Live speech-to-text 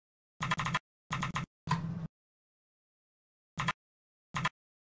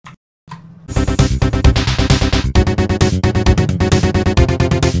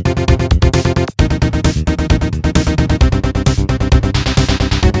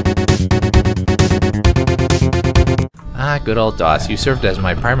Ah, good old DOS, you served as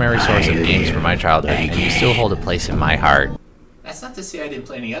my primary source of games for my childhood, and you still hold a place in my heart. That's not to say I didn't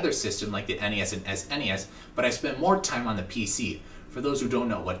play any other system like the NES and SNES, but I spent more time on the PC. For those who don't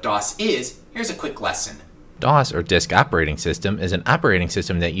know what DOS is, here's a quick lesson. DOS, or Disk Operating System, is an operating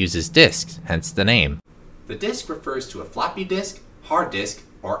system that uses disks, hence the name. The disk refers to a floppy disk, hard disk,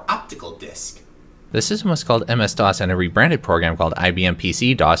 or optical disk. The system was called MS-DOS and a rebranded program called IBM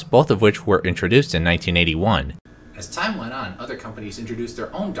PC-DOS, both of which were introduced in 1981. As time went on, other companies introduced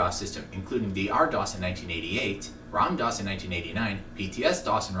their own DOS system, including DR-DOS in 1988, ROM-DOS in 1989,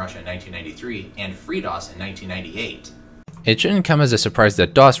 PTS-DOS in Russia in 1993, and FreeDOS in 1998. It shouldn't come as a surprise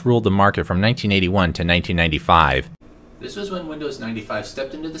that DOS ruled the market from 1981 to 1995. This was when Windows 95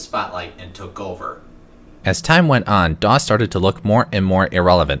 stepped into the spotlight and took over. As time went on, DOS started to look more and more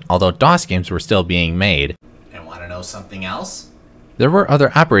irrelevant, although DOS games were still being made. And want to know something else? There were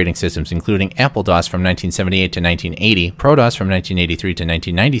other operating systems, including Apple DOS from 1978 to 1980, Pro DOS from 1983 to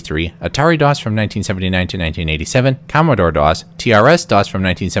 1993, Atari DOS from 1979 to 1987, Commodore DOS, TRS DOS from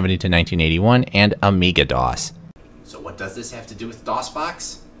 1970 to 1981, and Amiga DOS. So what does this have to do with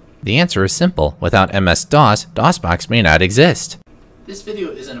DOSBox? The answer is simple. Without MS-DOS, DOSBox may not exist. This video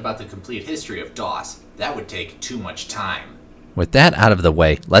isn't about the complete history of DOS. That would take too much time. With that out of the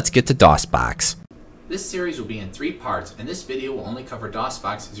way, let's get to DOSBox. This series will be in 3 parts, and this video will only cover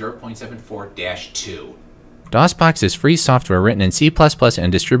DOSBox 0.74-2. DOSBox is free software written in C++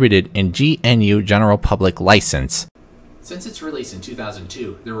 and distributed in GNU General Public License. Since its release in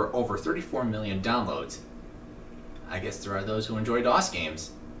 2002, there were over 34 million downloads. I guess there are those who enjoy DOS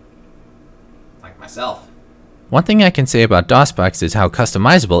games. Like myself. One thing I can say about DOSBox is how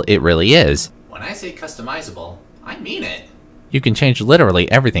customizable it really is. When I say customizable, I mean it. You can change literally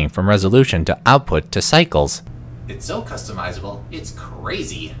everything from resolution to output to cycles. It's so customizable, it's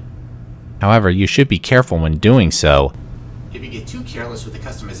crazy. However, you should be careful when doing so. If you get too careless with the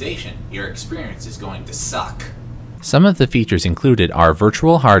customization, your experience is going to suck. Some of the features included are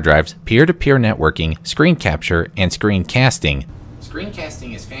virtual hard drives, peer-to-peer networking, screen capture, and screencasting.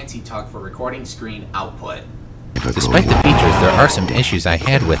 Screencasting is fancy talk for recording screen output. Despite the features, there are some issues I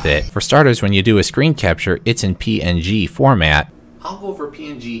had with it. For starters, when you do a screen capture, it's in PNG format. I'll go over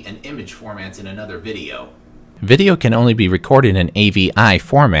PNG and image formats in another video. Video can only be recorded in AVI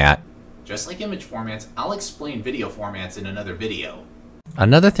format. Just like image formats, I'll explain video formats in another video.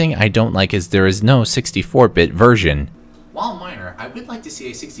 Another thing I don't like is there is no 64-bit version. While minor, I would like to see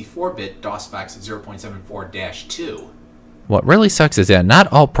a 64-bit DOSBox 0.74-2. What really sucks is that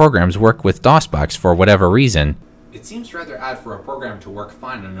not all programs work with DOSBox for whatever reason. It seems rather odd for a program to work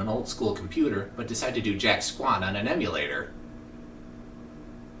fine on an old school computer, but decide to do jack squat on an emulator.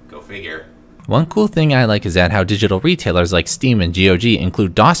 Go figure. One cool thing I like is that how digital retailers like Steam and GOG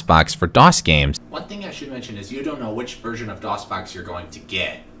include DOSBox for DOS games. One thing I should mention is you don't know which version of DOSBox you're going to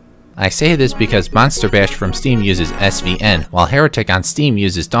get. I say this because Monster Bash from Steam uses SVN, while Heretic on Steam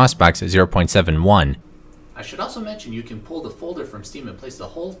uses DOSBox 0.71. I should also mention you can pull the folder from Steam and place the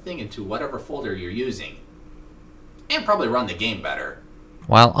whole thing into whatever folder you're using. And probably run the game better.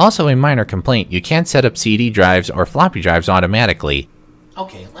 While also a minor complaint, you can't set up CD drives or floppy drives automatically.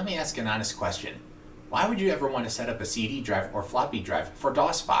 Okay, let me ask an honest question. Why would you ever want to set up a CD drive or floppy drive for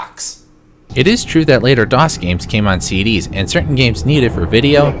DOSBox? It is true that later DOS games came on CDs, and certain games need it for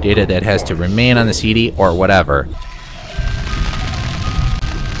video, data that has to remain on the CD, or whatever.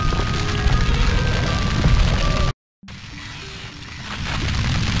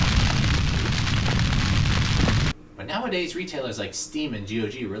 But nowadays, retailers like Steam and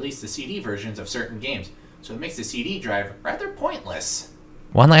GOG release the CD versions of certain games, so it makes the CD drive rather pointless.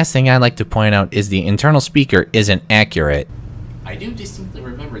 One last thing I'd like to point out is the internal speaker isn't accurate. I do distinctly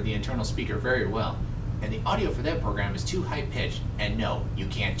remember the internal speaker very well, and the audio for that program is too high-pitched, and no, you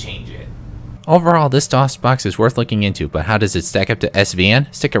can't change it. Overall, this DOSBox is worth looking into, but how does it stack up to SVN?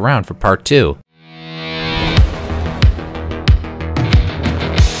 Stick around for part 2.